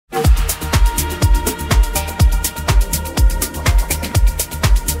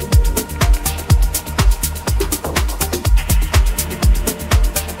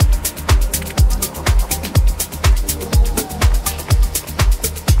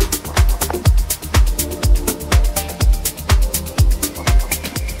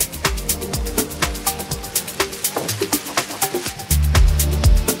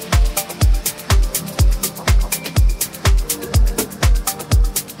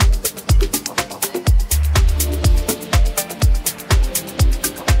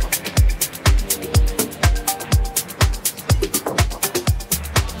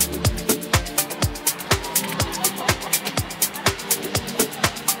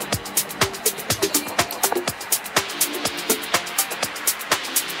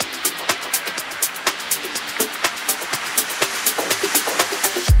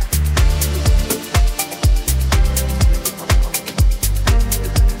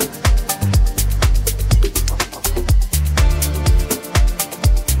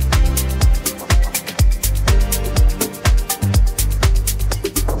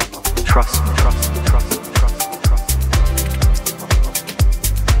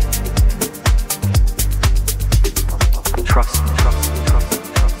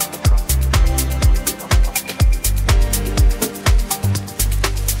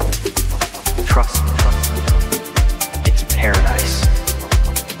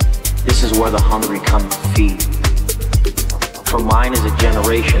is where the hungry come to feed. For mine is a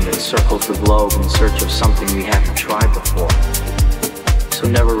generation that circles the globe in search of something we haven't tried before. So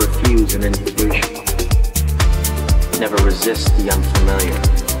never refuse an invitation. Never resist the unfamiliar.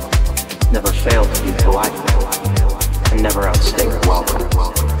 Never fail to be polite. And never outstay your welcome.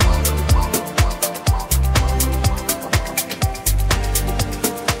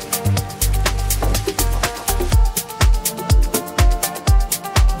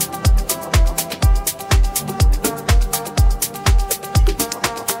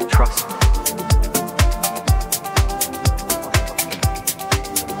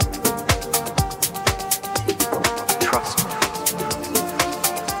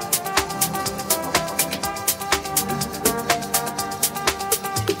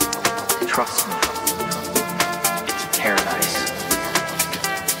 Trust me, it's paradise.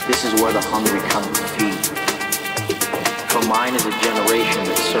 This is where the hungry come to feed. For mine is a generation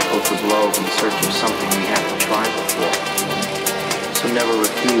that circles the globe in search of something we haven't tried before. So never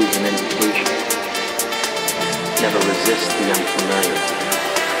refuse an invitation. Never resist the unfamiliar.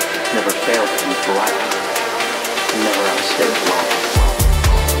 Never fail to be polite. And never outstay the welcome.